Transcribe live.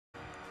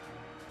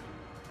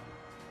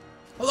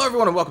Hello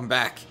everyone and welcome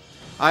back.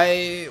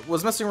 I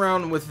was messing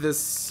around with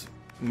this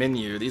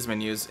menu, these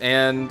menus,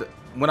 and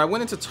when I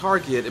went into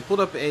Target, it pulled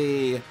up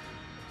a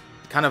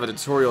kind of a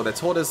tutorial that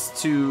told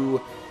us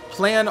to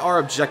plan our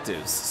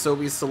objectives. So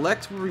we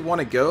select where we want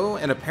to go,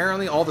 and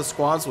apparently all the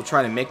squads will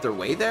try to make their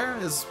way there,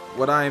 is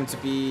what I am to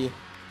be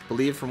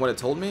believed from what it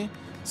told me.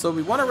 So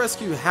we want to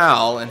rescue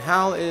Hal, and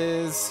Hal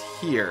is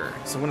here.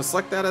 So I'm going to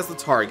select that as the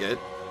target,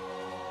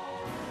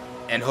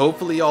 and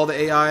hopefully all the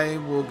AI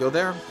will go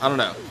there. I don't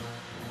know.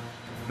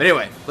 But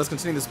anyway, let's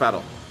continue this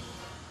battle.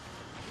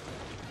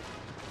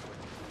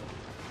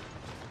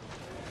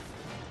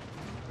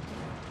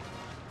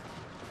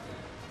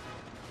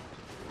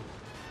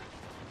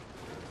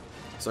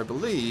 So I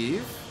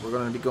believe we're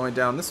going to be going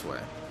down this way.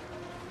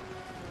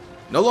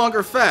 No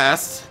longer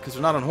fast, because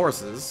we're not on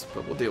horses,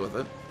 but we'll deal with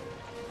it.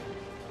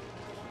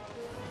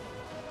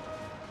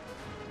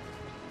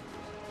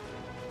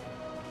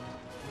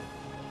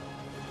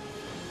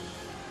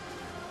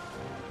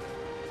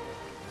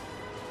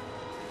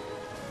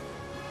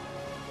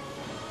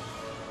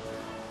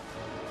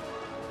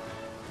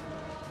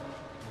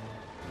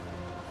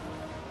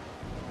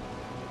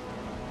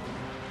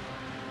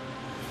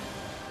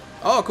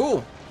 Oh,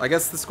 cool. I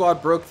guess the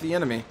squad broke the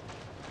enemy.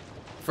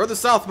 Further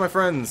south, my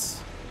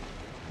friends.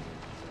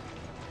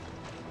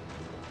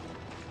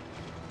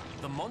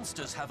 The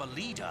monsters have a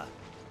leader.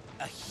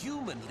 A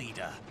human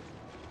leader.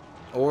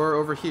 Or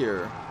over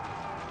here.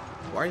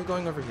 Why are you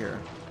going over here?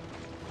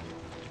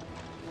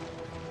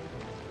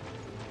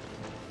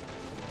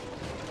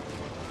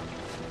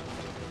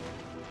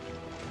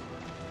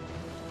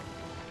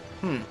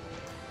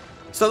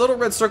 So that little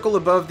red circle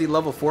above the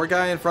level 4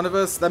 guy in front of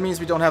us, that means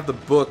we don't have the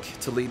book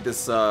to lead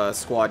this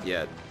squad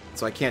yet.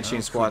 So I can't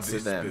change squads to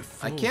them.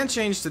 I can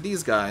change to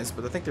these guys,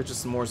 but I think they're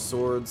just more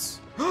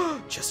swords.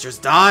 Chester's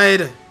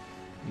died!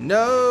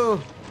 No!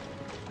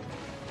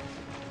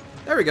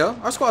 There we go.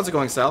 Our squads are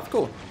going south.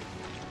 Cool.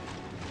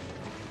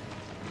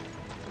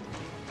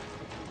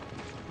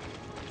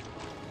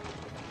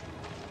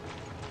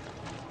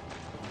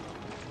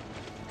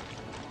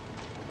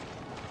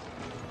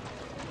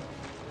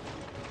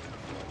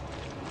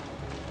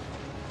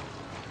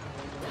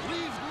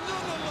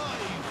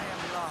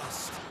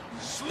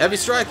 Heavy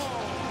strike.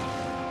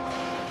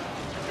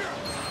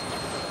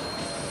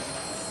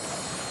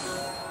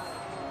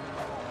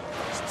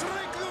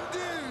 Strike them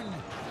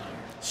down.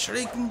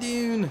 Strike them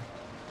down.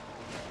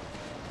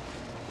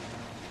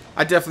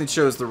 I definitely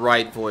chose the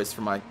right voice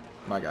for my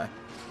guy.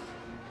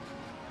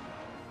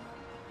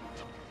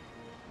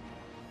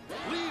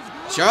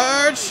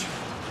 Charge!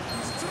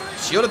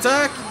 Shield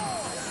attack!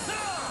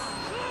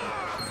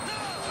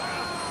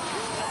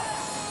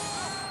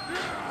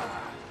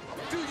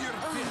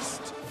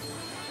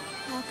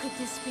 How could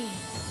this be?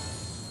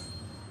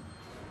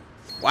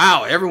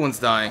 Wow, everyone's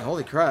dying.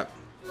 Holy crap.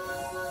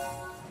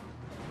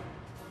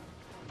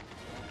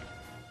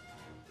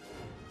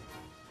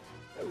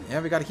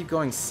 Yeah, we gotta keep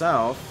going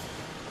south.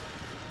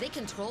 They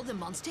control the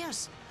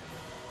monsters?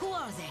 Who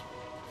are they?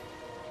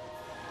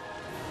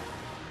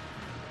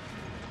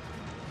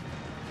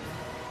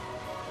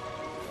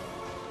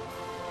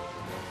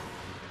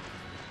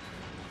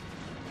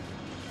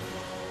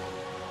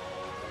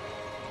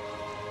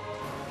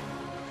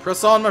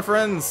 Press on, my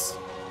friends.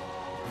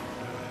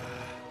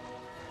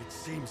 It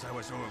seems I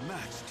was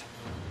overmatched.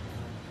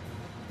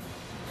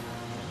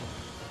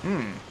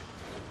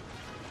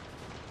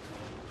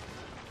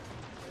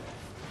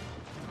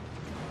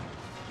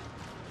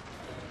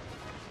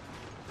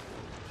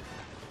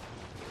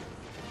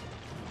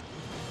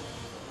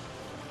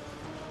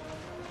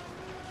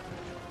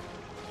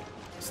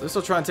 So they're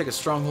still trying to take a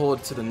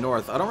stronghold to the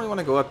north. I don't really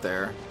want to go up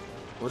there.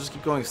 We'll just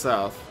keep going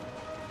south.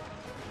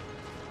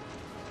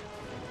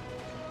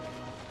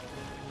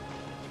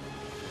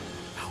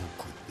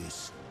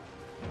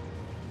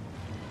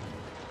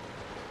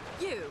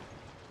 You!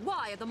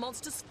 Why are the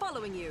monsters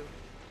following you?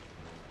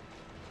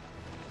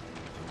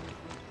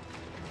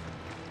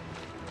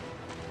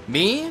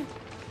 Me?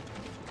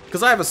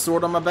 Because I have a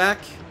sword on my back?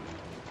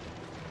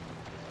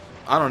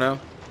 I don't know.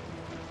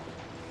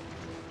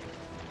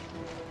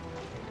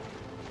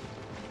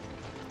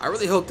 I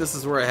really hope this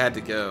is where I had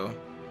to go.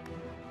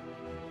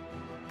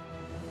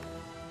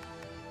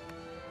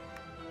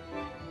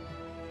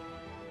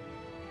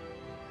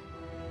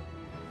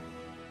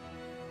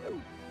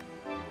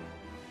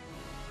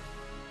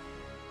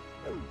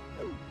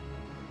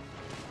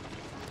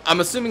 I'm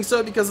assuming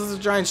so because there's a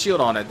giant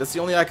shield on it. That's the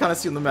only I kind of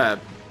see on the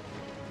map.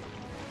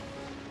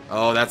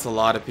 Oh, that's a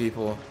lot of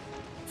people.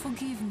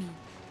 Forgive me.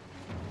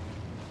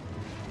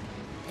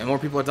 And more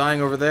people are dying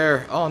over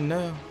there. Oh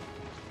no.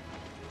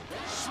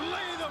 Slay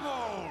them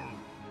all.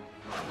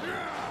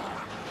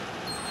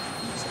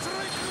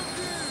 Strike them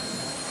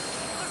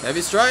down.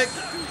 Heavy strike.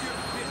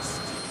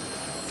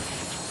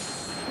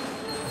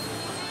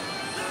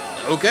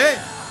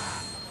 Okay.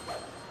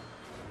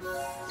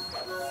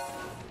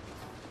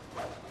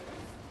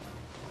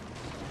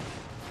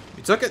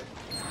 You took it.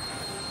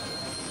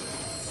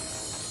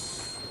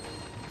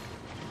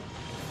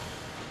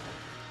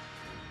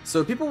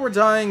 So people were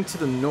dying to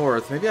the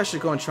north. Maybe I should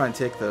go and try and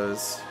take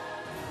those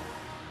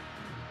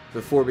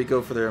before we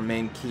go for their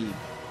main keep.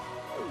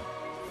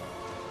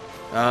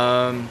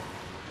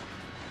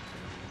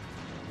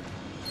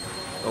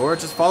 Or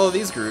just follow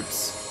these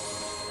groups.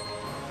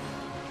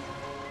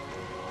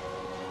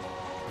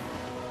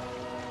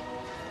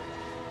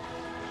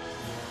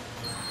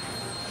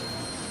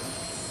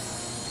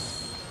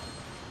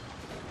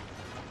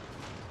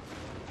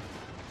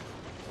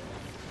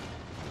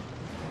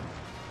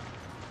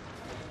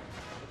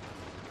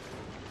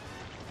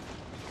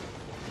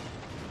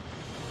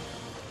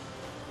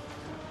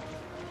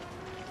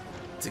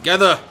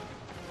 Together,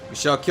 we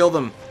shall kill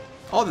them.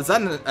 Oh, is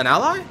that an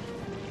ally?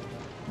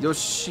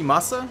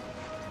 Yoshimasa?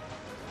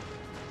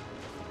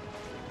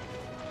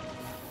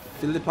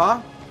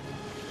 Philippa?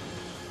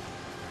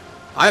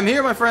 I am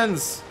here, my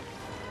friends!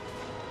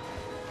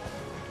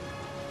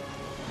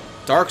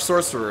 Dark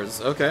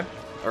sorcerers, okay.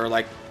 Or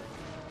like...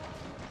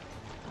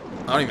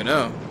 I don't even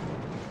know.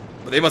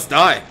 But they must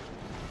die.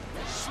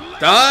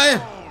 Die!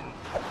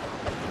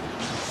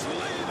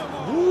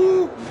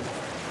 Woo!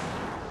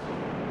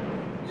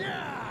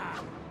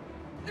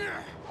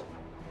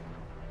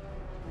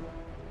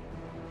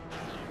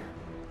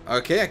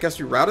 Okay, I guess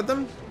we routed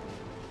them.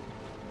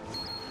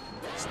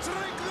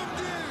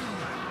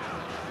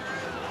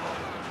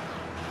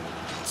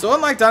 So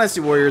unlike Dynasty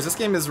Warriors, this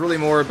game is really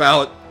more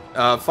about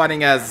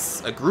fighting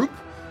as a group.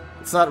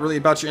 It's not really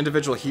about your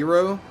individual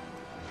hero.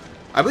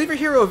 I believe your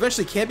hero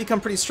eventually can become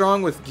pretty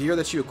strong with gear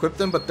that you equip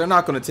them, but they're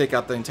not going to take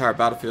out the entire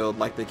battlefield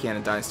like they can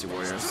in Dynasty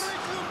Warriors.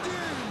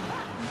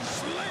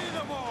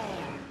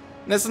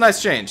 And it's a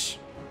nice change.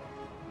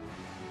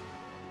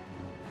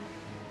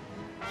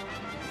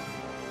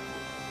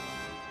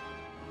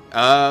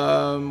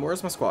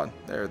 Where's my squad?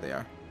 There they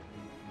are.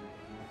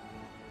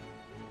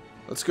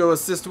 Let's go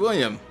assist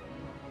William,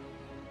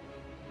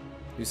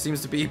 who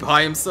seems to be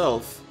by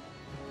himself.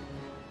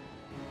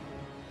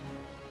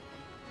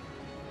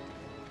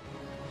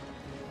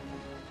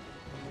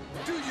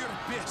 Do your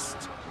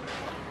best.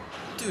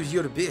 Do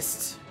your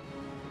best.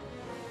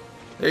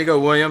 There you go,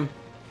 William.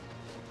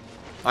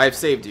 I have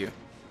saved you.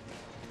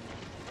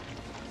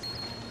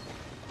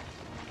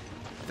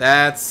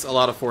 That's a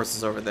lot of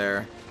forces over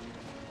there.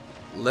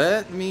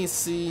 Let me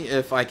see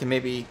if I can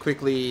maybe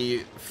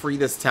quickly free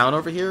this town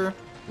over here,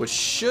 which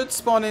should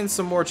spawn in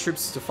some more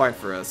troops to fight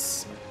for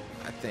us,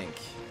 I think.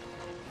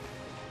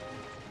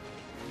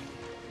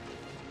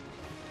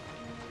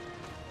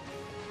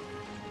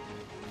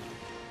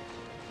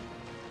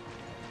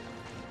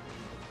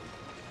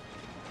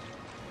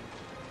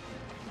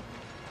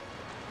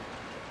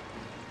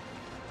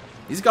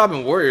 These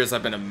Goblin Warriors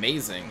have been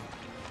amazing.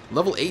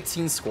 Level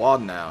 18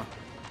 squad now.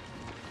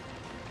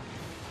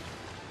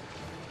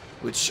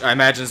 Which I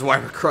imagine is why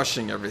we're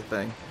crushing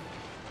everything.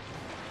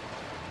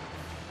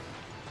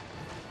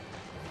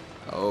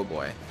 Oh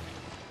boy.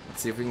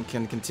 Let's see if we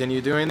can continue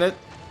doing it.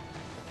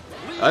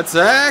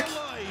 Attack!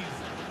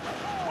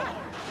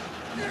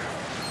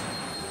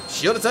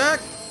 Shield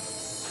attack!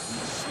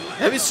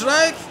 Heavy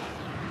strike!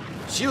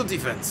 Shield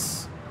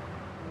defense!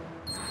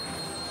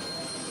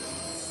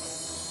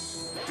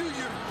 Do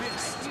your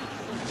best.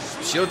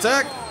 Shield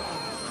attack!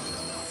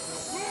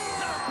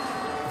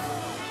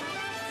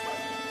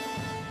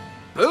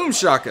 Boom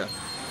shaka!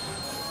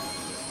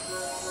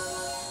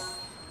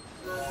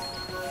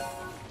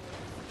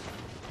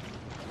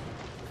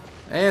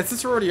 And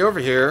since we're already over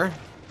here,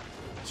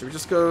 should we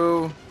just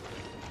go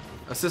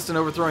assist in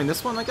overthrowing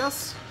this one, I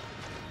guess?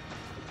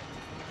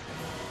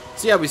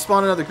 So yeah, we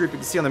spawned another group. You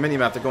can see on the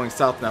minimap they're going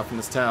south now from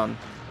this town.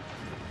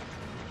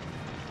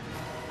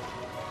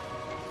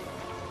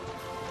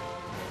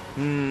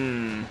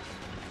 I'm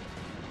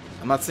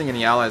not seeing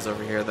any allies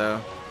over here,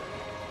 though.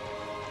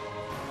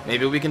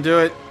 Maybe we can do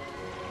it.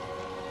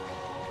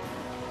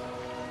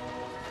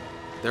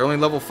 They're only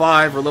level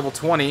 5 or level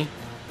 20.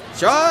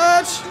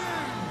 Charge!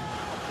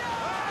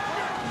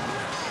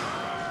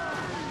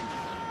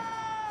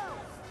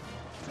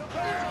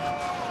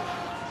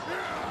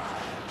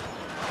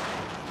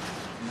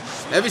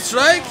 Heavy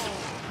strike!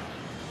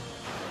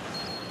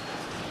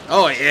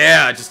 Oh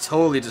yeah, just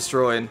totally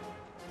destroyed.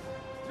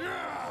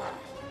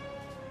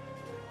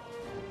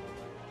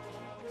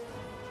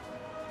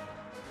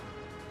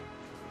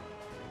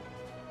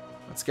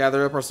 Let's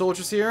gather up our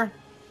soldiers here.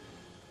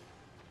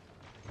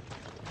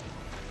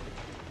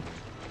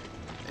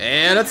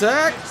 And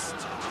attack!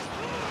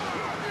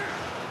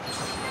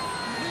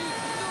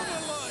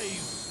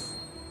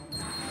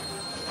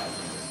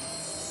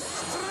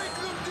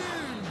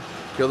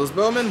 Kill those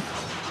bowmen.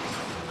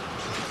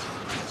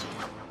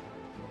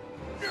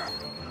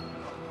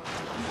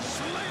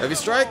 Heavy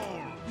strike.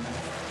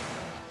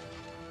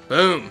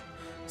 Boom.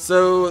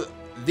 So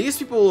these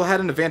people had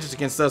an advantage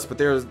against us, but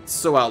they're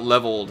so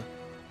out-leveled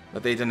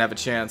that they didn't have a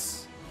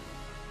chance.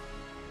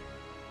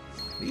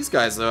 These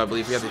guys, though, I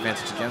believe we have the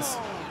advantage against.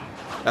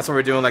 That's why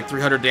we're doing like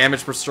 300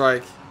 damage per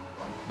strike.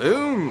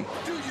 Boom.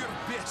 Do your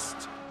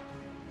best.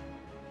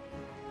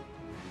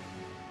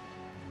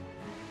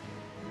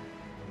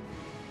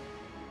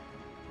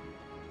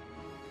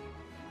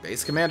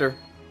 Base commander.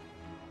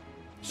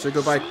 Should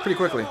go by pretty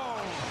quickly.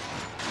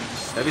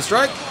 Heavy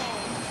strike.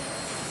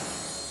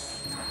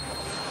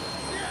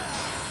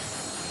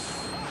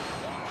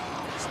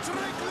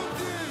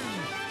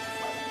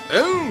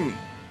 Boom.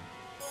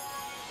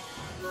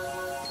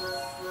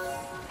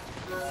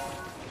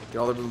 Get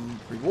all the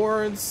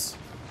rewards.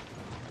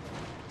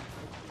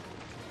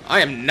 I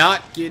am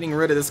not getting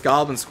rid of this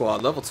Goblin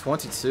Squad. Level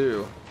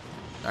 22.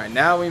 Alright,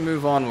 now we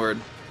move onward.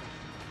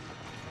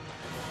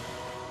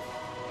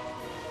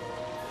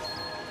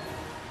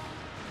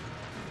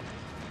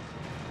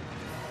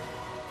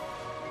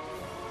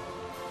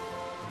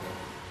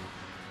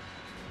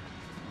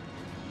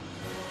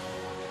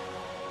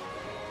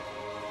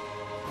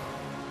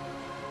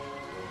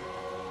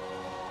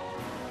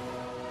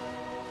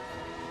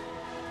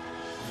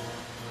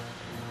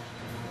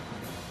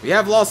 We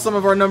have lost some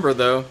of our number,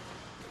 though.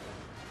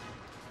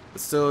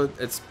 But still,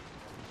 it's...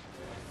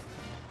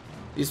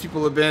 These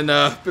people have been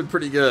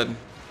pretty good.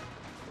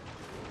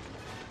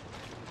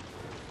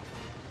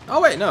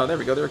 Oh, wait, no, there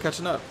we go. They were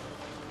catching up.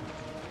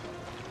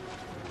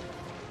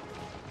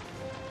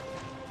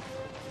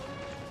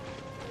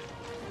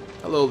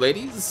 Hello,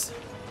 ladies.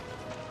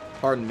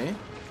 Pardon me.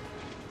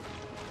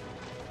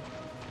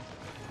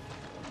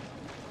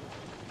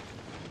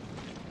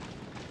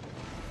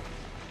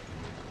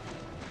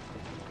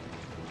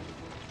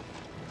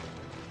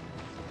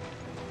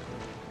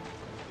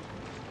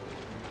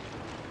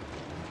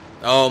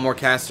 Oh, more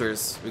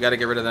casters. We gotta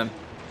get rid of them.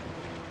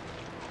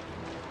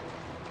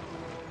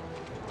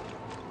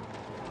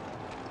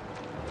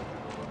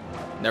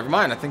 Never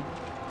mind, I think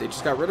they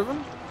just got rid of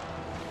them.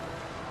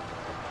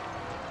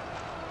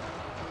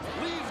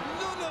 Leave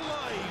none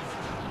alive.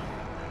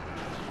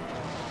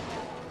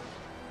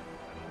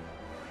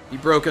 Be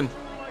broken.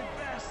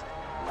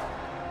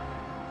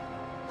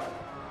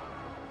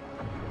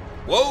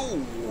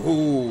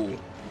 Whoa!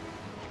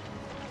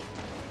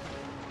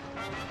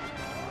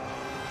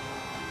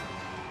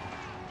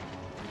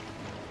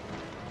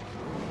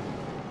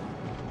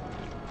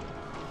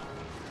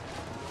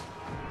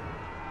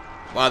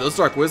 Wow, those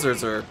Dark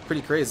Wizards are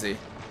pretty crazy.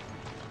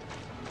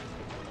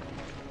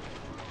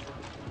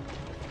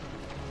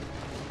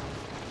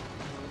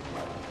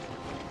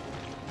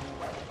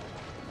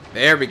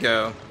 There we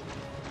go.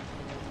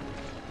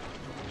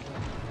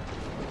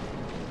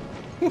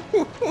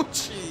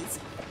 Jeez.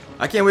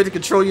 I can't wait to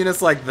control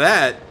units like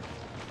that.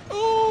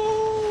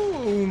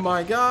 Oh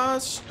my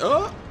gosh.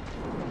 Oh.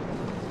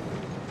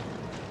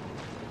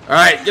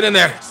 Alright, get in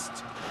there.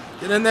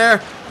 Get in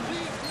there.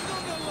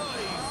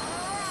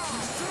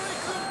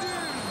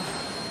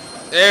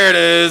 There it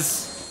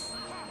is.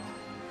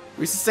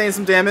 We sustained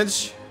some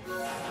damage.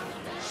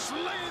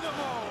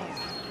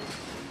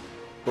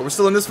 But we're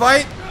still in this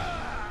fight.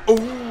 Oh,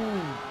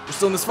 we're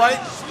still in this fight.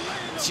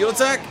 Shield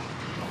attack.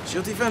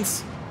 Shield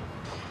defense.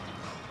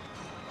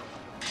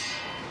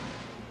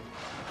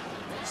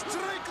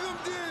 Strike them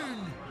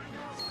down.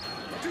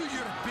 Do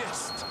your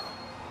best.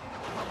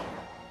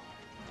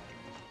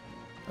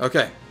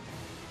 Okay.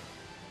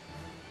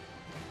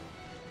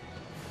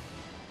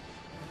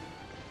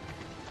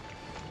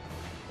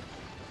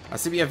 I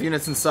see we have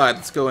units inside.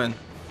 Let's go in.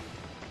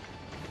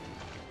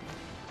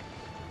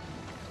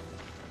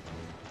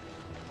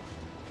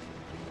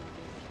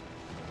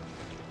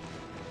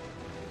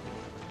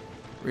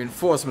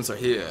 Reinforcements are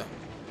here.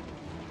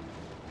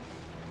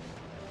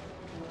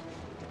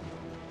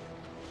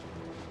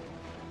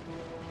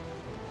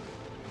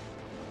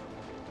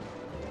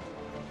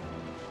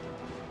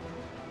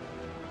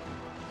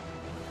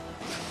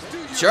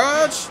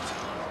 Charge!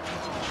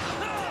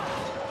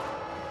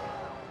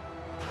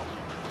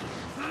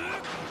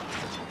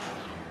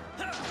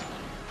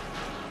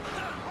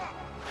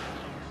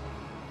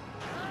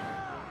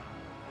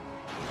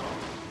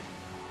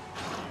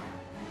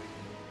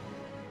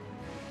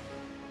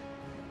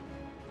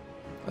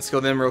 Let's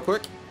kill them real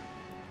quick.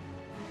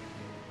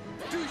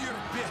 Do your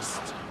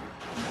best.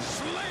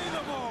 Slay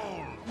them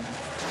all.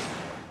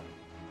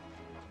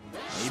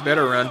 You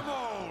better run.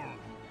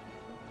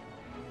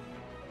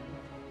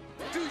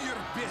 Do your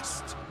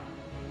best.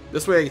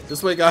 This way,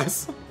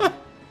 guys.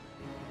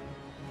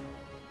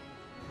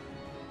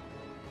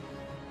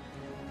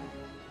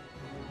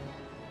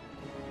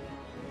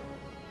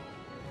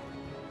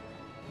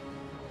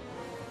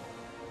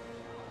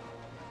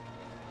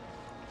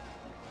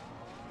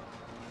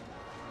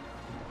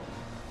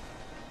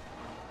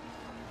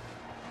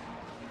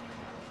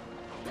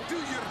 Do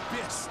your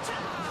best.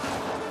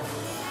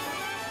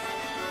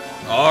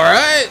 All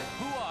right.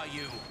 Who are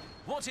you?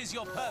 What is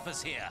your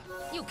purpose here?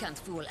 You can't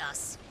fool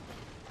us.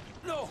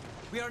 No,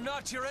 we are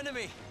not your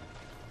enemy.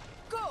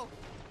 Go!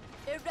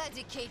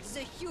 Eradicate the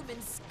human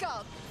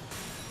scum!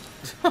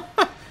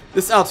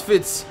 This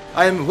outfit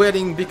I am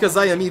wearing because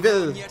I am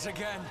evil. Yet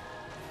again.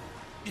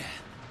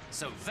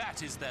 So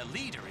that is their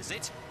leader, is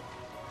it?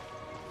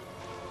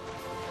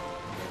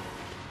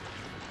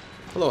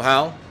 Hello,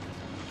 Hal.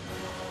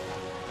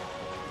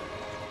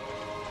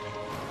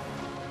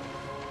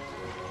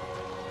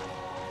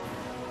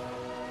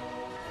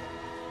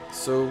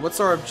 So what's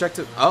our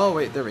objective? Oh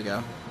wait, there we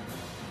go.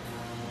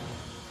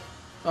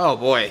 Oh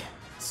boy.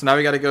 So now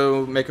we gotta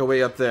go make our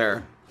way up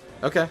there.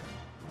 Okay.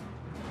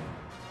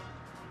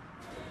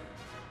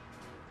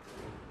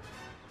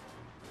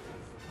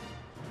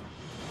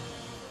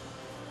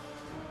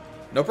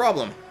 No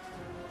problem.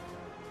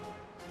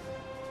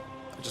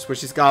 I just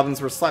wish these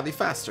goblins were slightly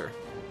faster.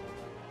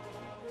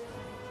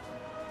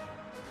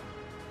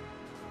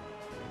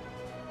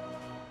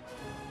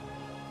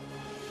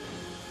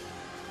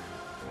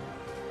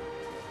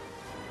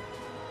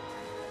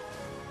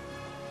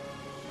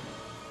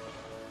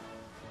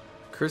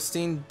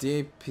 Christine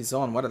de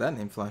Pizon. Why did that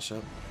name flash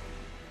up?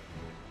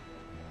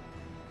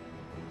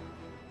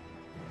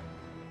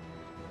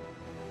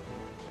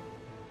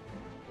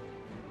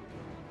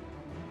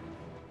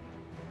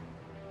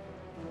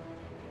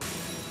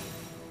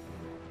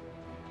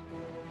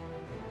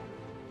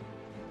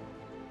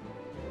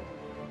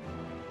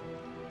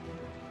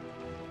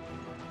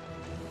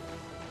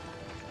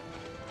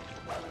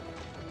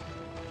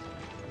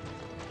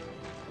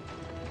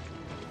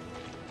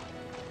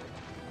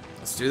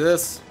 Let's do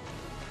this.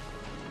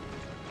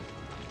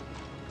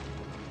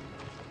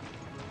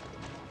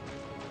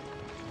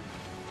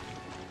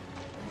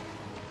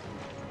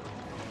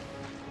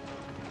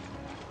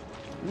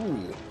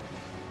 Ooh.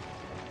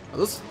 Are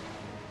those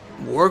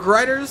Warg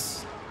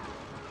Riders?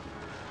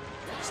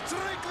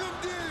 Strike them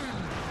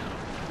down!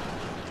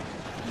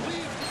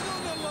 Leave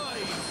none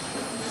alive!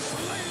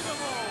 Slay them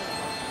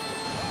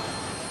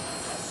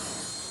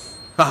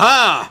all!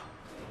 Haha!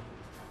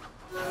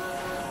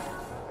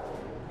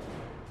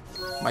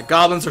 My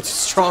goblins are too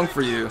strong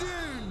for you.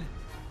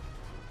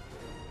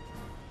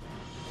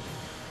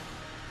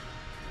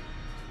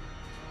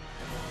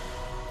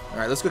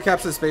 Alright, let's go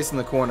capture the space in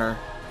the corner.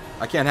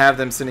 I can't have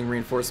them sending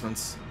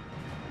reinforcements.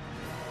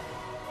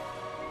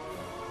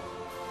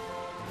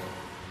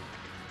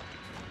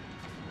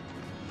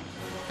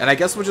 And I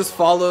guess we'll just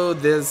follow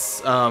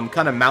this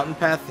kind of mountain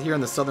path here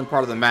in the southern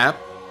part of the map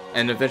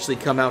and eventually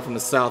come out from the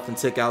south and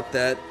take out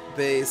that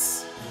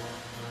base.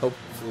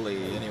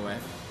 Hopefully, anyway.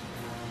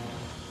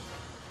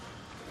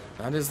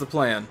 That is the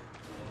plan.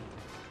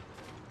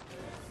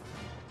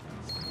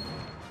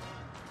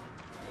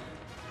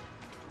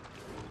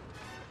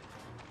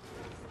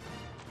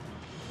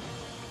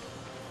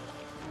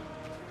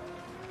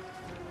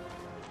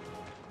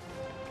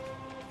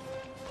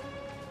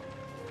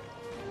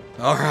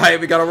 Alright,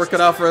 we gotta work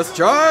it out for us.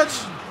 Charge!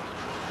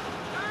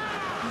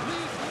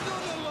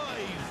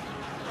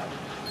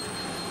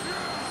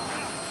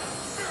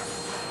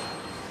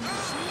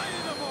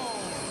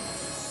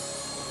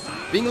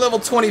 Being level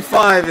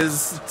 25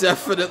 is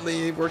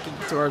definitely working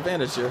to our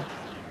advantage here.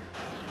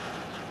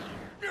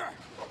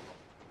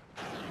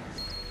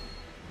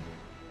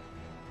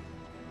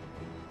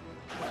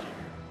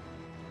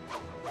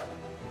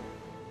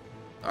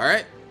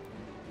 Alright.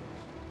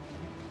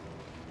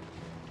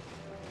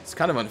 It's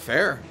kind of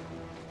unfair.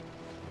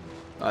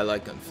 I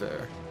like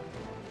unfair.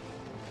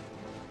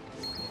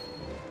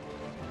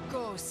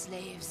 Go,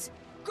 slaves.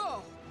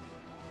 Go!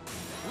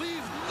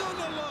 Leave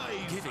none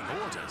alive! Giving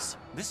orders?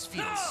 This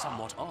feels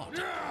somewhat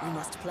odd. We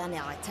must plan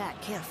our attack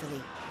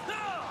carefully.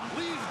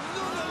 Leave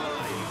none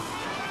alive!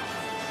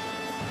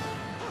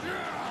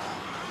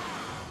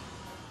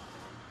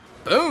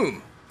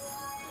 Boom!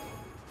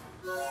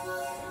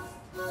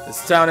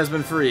 This town has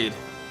been freed.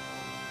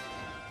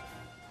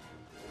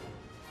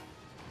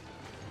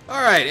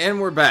 Alright, and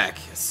we're back.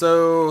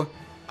 So,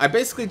 I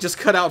basically just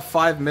cut out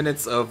 5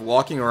 minutes of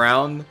walking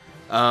around.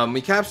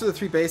 We captured the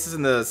 3 bases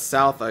in the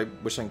south. I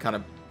wish I can kind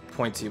of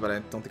point to you, but I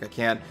don't think I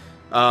can.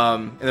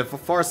 In the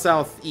far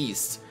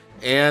southeast.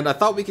 And I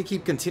thought we could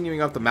keep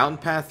continuing up the mountain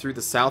path through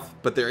the south,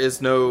 but there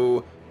is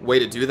no way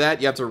to do that.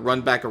 You have to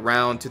run back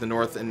around to the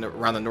north and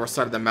around the north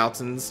side of the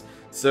mountains.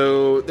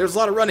 So, there's a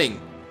lot of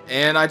running.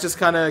 And I just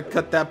kind of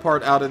cut that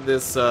part out of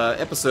this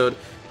episode.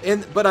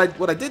 But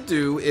what I did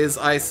do is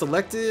I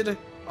selected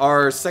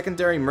our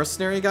secondary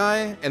mercenary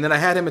guy, and then I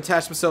had him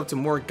attach himself to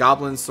more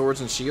goblin swords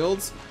and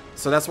shields.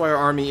 So that's why our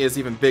army is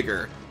even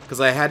bigger,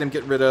 because I had him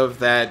get rid of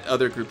that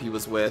other group he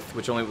was with,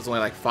 which was only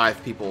like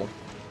 5 people.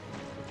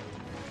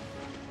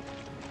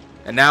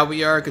 And now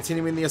we are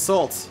continuing the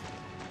assault.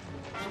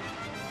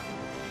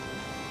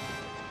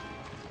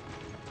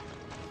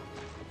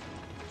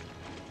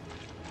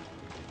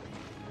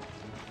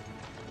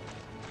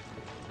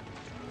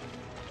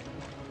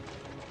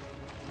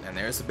 And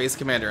there's the base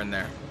commander in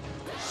there.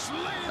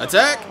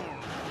 Attack!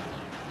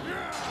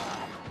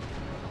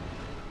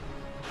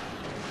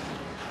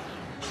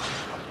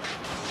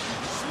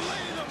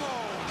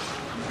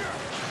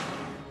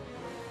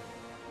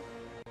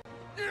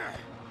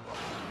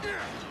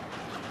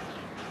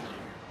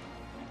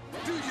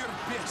 Do your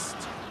best!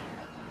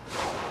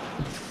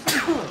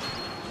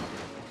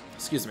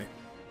 Excuse me.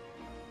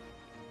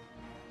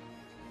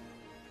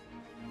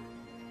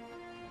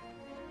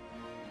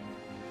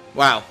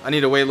 Wow, I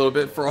need to wait a little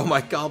bit for all my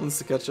goblins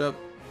to catch up.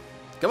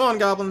 Come on,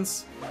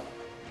 goblins.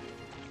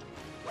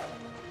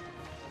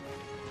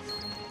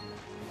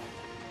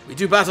 We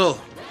do battle.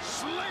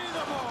 Slay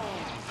them all!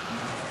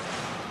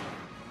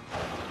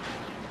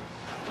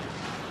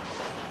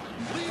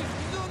 Leave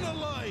none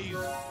alive!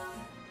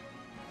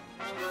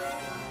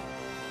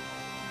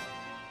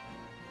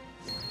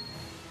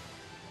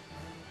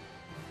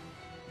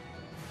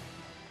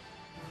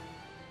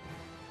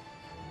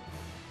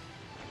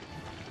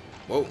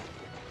 Whoa.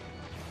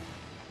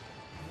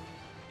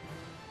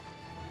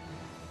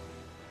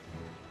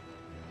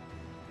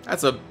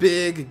 That's a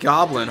big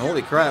goblin.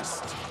 Holy crap.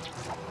 Slay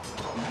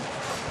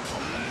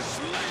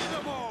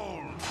them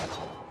all.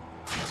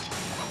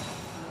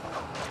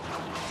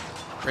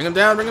 Bring him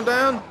down, bring him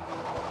down.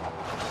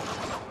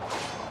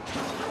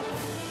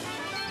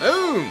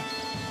 Boom.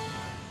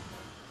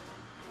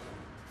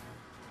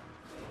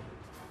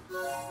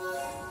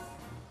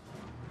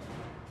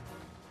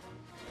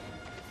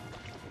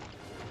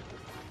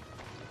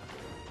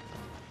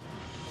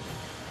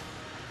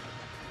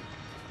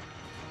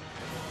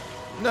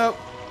 Nope.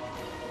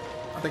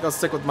 I think I'll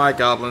stick with my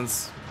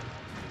goblins.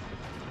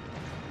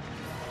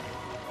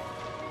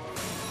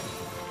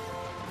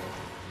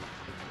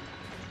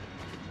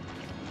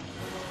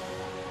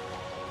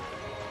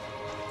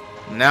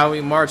 Now we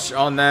march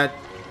on that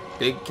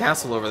big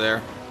castle over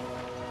there.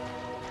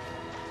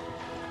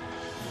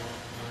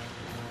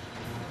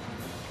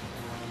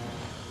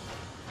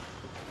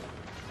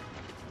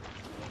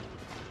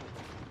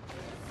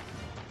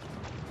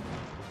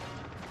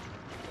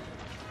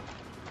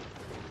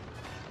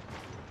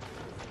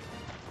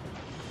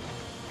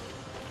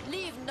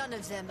 Leave none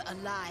of them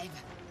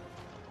alive.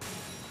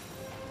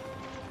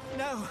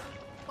 No,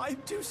 I'm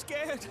too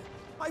scared.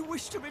 I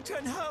wish to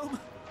return home.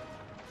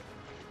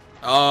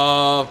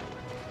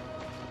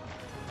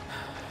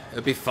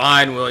 It'll be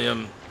fine,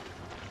 William.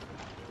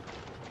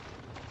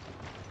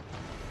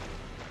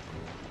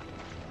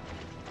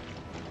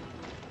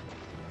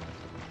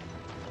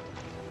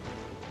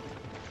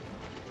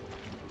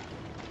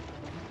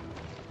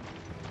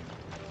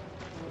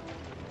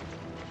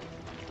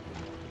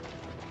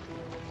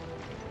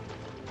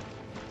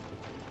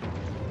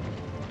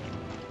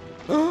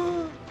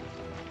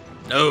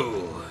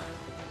 No.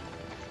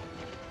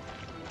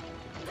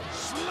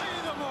 Slay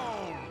them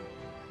all.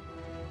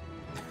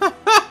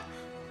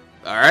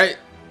 All right.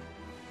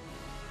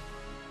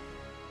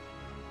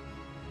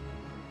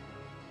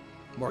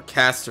 More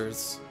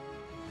casters.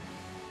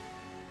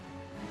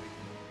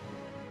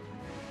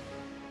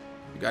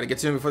 You gotta get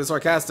to him before they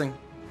start casting.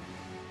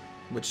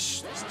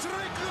 Which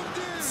Strike them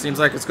down. seems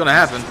like it's gonna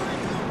happen.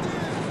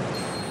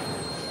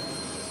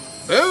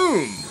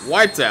 Boom!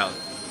 Wiped out.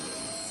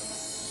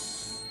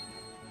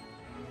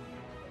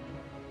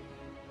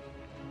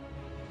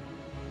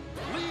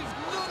 Leave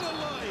none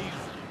alive.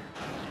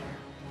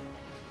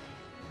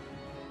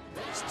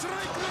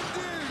 Strike them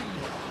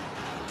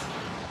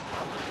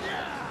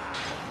down.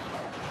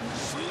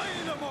 Slay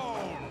them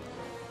all.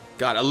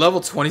 Got a level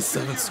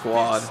 27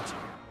 squad.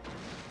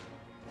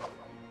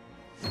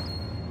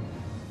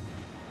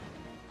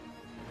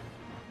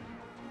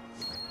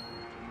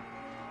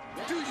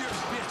 Do your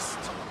best.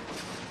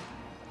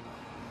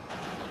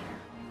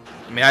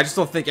 I mean, I just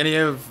don't think any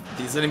of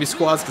these enemy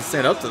squads can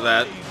stand up to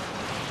that.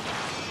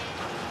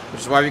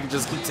 Which is why we can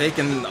just keep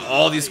taking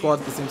all these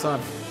squads at the same time.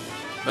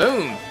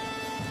 Boom!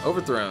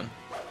 Overthrown.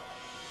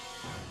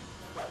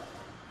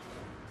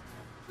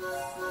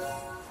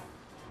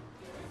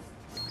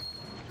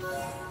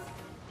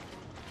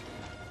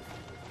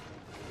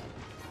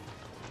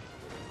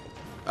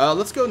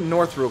 Let's go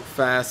north real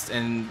fast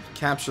and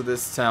capture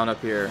this town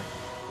up here.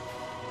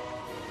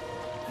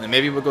 And then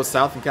maybe we'll go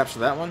south and capture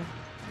that one?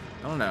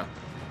 I don't know.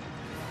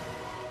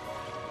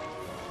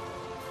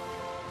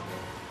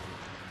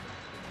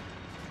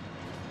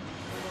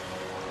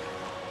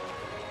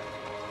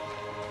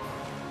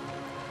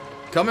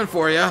 Coming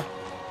for ya.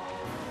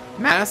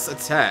 Mass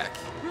attack.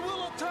 We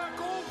will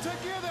attack all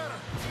together.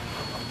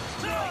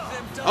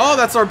 Oh,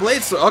 that's our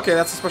Bladestorm. Okay,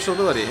 that's a special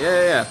ability.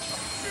 Yeah.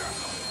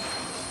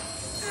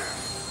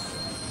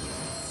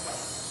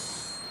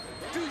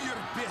 Do your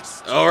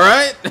best. All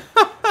right.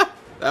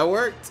 That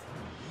worked.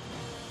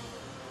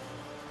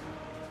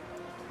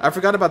 I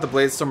forgot about the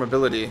Bladestorm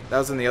ability. That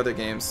was in the other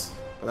games.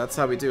 But that's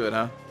how we do it,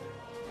 huh?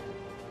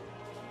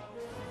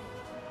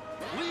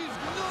 Leave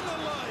none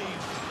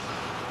alive.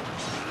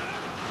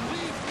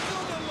 Leave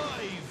none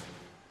alive.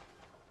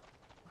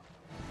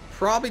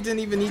 Probably didn't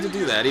even need to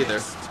do that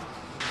either.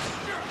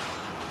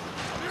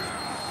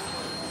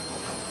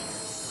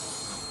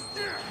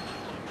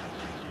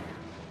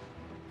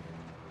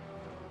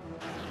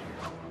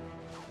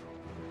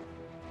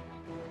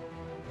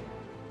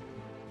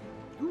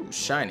 Ooh,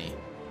 shiny.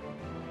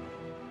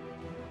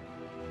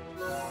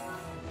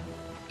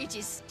 It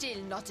is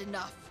still not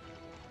enough.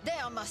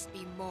 There must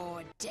be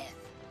more death.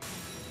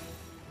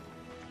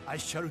 I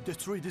shall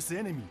destroy this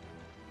enemy,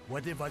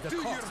 whatever the Do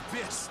your cost.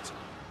 best.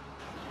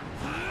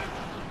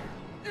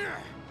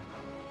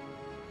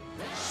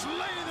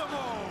 Slay them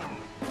all.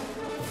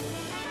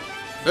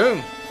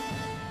 Boom.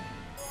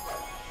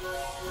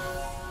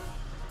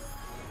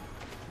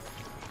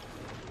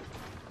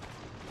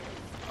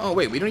 Oh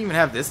wait, we don't even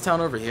have this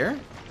town over here?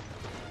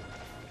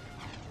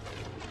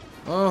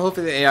 Oh,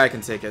 hopefully the AI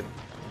can take it.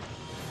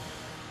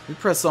 We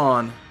press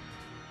on.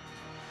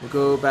 We'll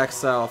go back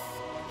south.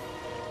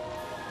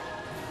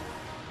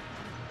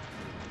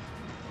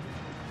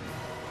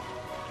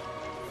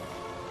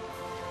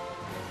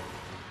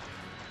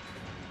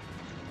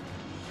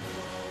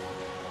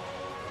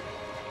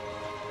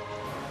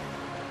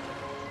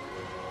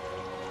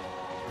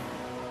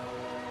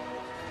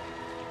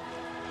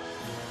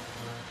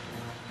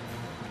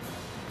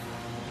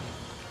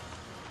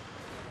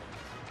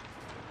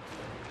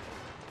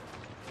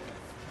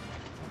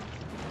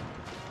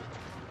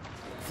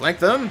 Flank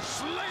them.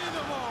 Slay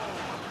them all!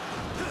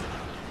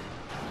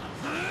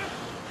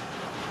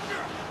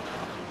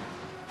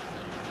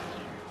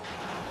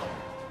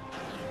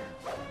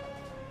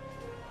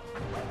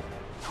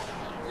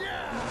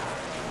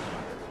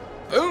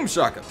 Boom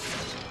shaka.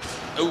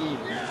 Ooh.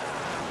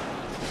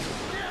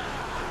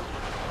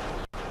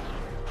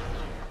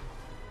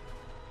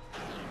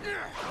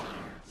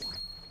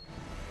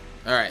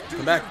 All right,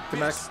 come back,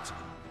 come back.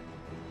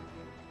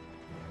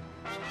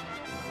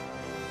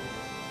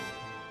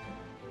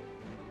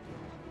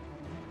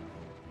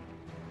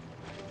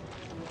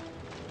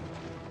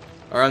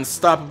 Our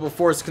unstoppable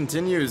force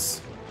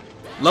continues.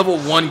 Level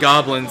 1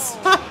 goblins.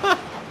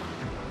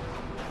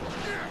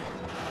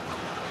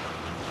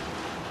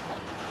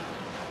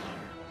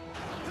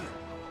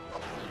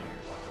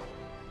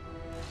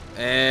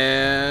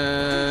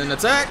 And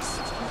attack.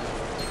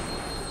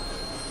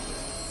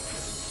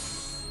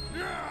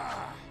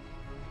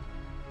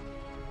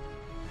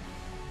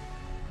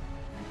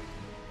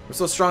 We're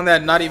so strong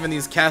that not even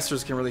these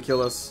casters can really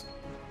kill us.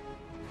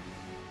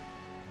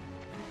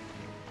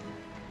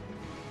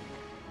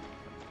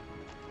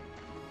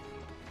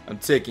 I'm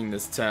taking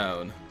this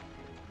town.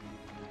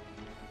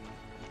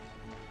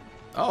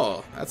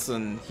 Oh, that's a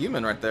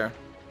human right there.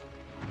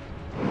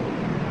 Do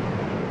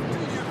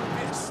your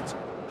best.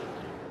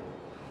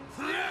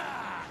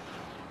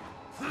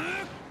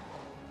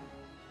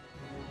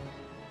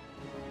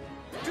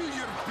 Do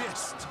your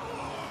best.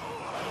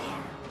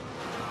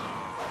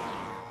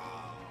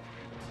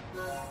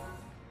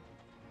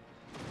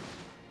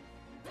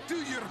 Do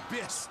your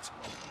best.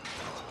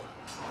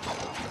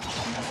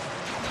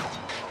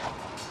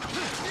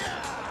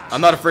 I'm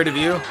not afraid of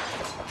you.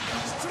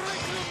 Strike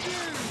them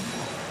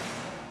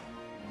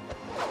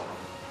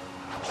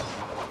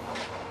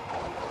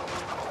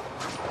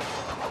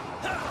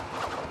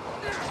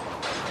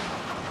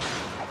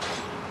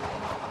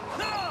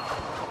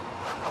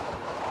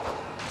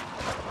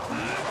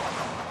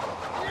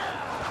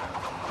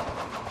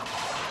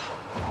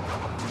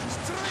down.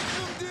 Strike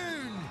them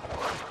down.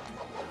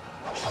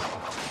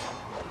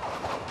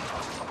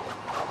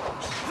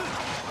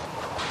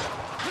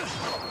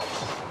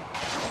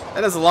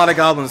 That is a lot of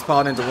goblins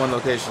piled into one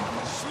location.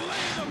 Slay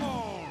them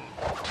all.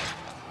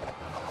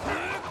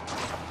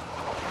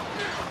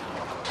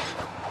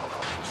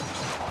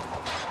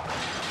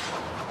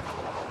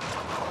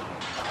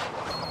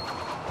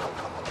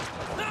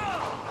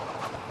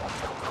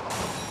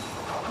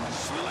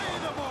 Slay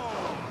them all.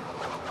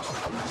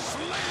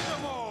 Slay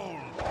them all.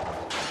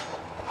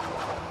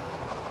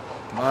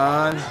 Come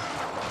on.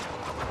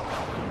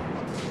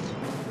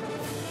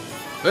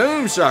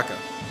 Boom shaka.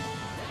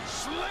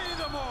 Slay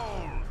them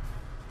all.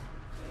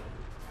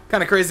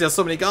 Kind of crazy how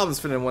so many goblins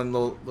fit in one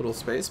little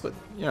space, but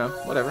you know,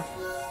 whatever.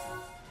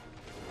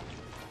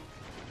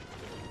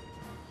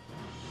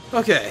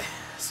 Okay,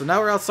 so now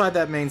we're outside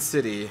that main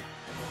city.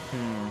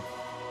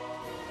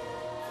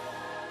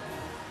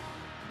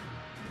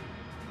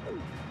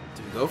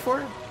 Do we go for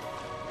it?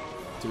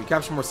 Do we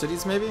capture more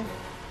cities, maybe?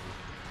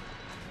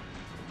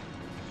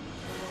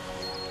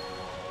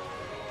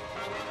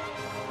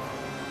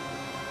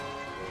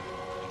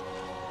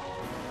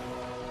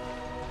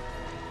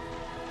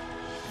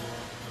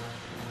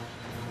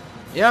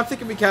 Yeah, I'm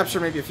thinking we capture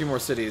maybe a few more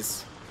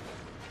cities.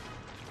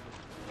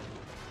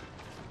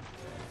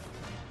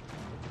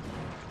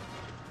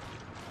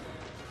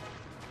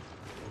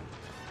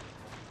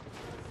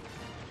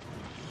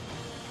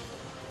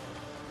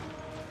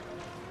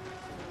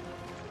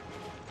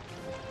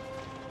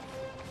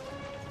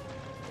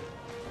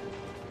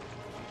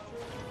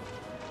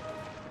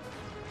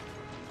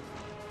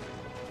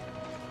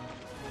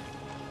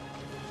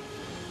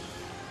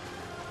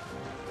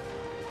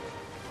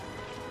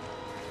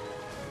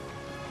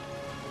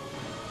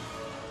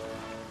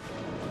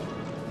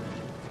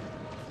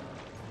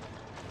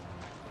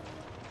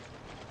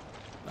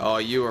 Oh,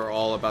 you are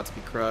all about to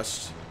be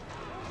crushed.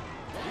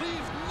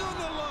 Leave none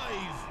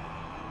alive.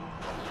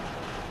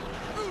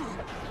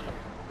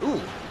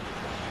 Ooh.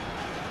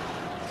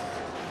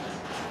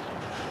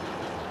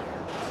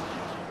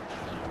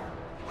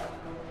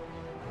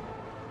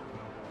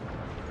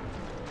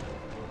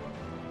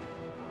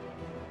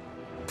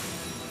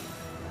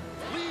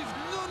 Leave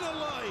none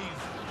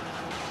alive.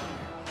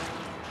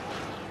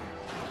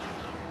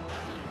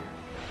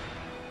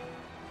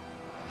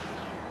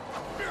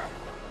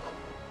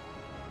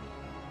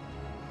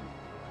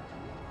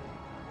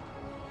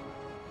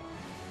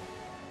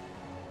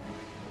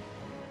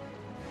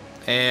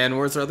 And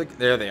where's our other?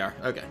 There they are.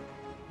 Okay.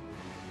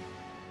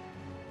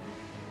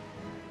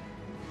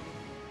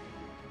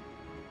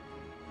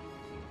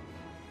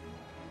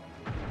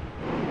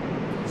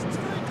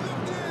 Strike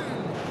them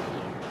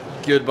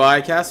down.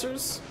 Goodbye,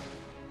 casters.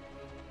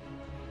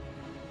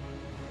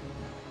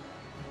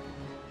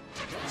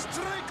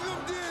 Strike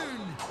them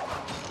down.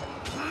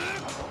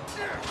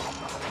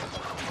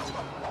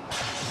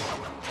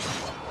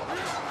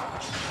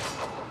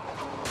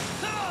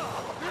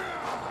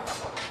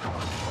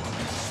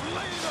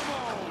 Slay them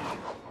all.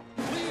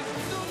 Leave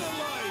none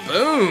alive.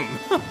 Boom.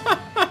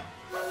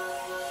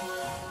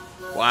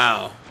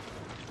 Wow.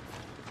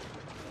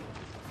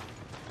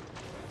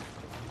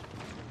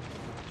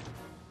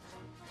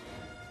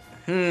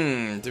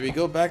 Do we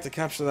go back to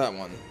capture that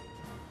one?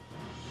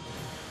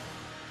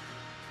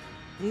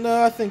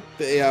 No, I think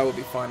the AI will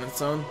be fine on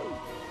its own.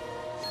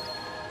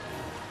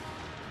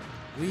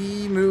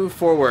 We move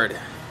forward.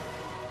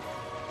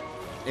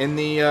 In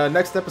the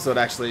next episode,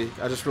 actually.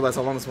 I just realized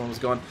how long this one was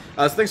going.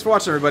 So thanks for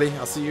watching, everybody.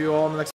 I'll see you all in the next